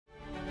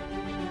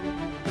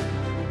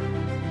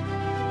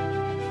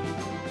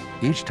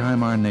Each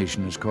time our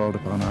nation has called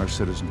upon our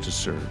citizens to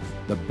serve,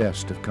 the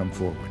best have come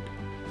forward.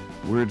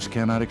 Words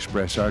cannot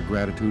express our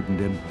gratitude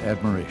and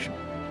admiration,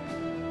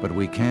 but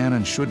we can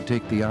and should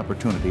take the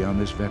opportunity on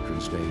this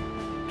Veterans Day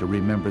to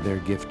remember their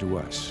gift to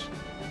us.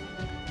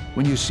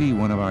 When you see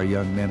one of our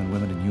young men and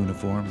women in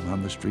uniform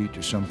on the street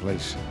or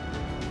someplace,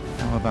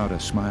 how about a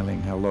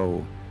smiling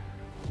hello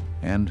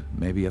and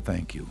maybe a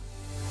thank you?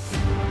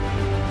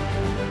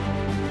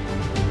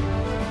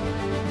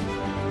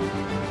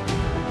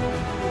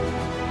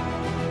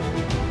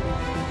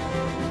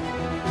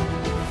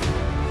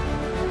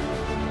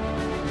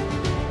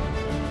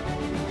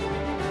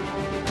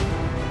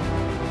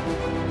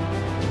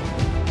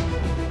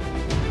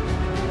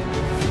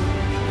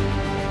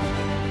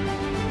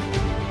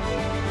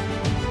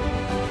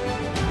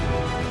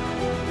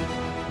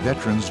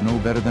 Veterans know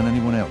better than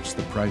anyone else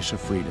the price of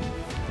freedom,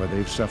 for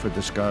they've suffered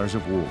the scars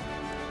of war.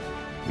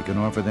 We can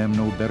offer them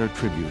no better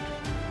tribute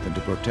than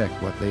to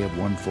protect what they have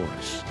won for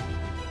us.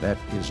 That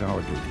is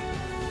our duty.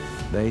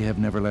 They have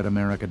never let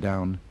America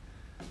down.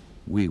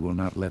 We will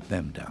not let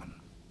them down.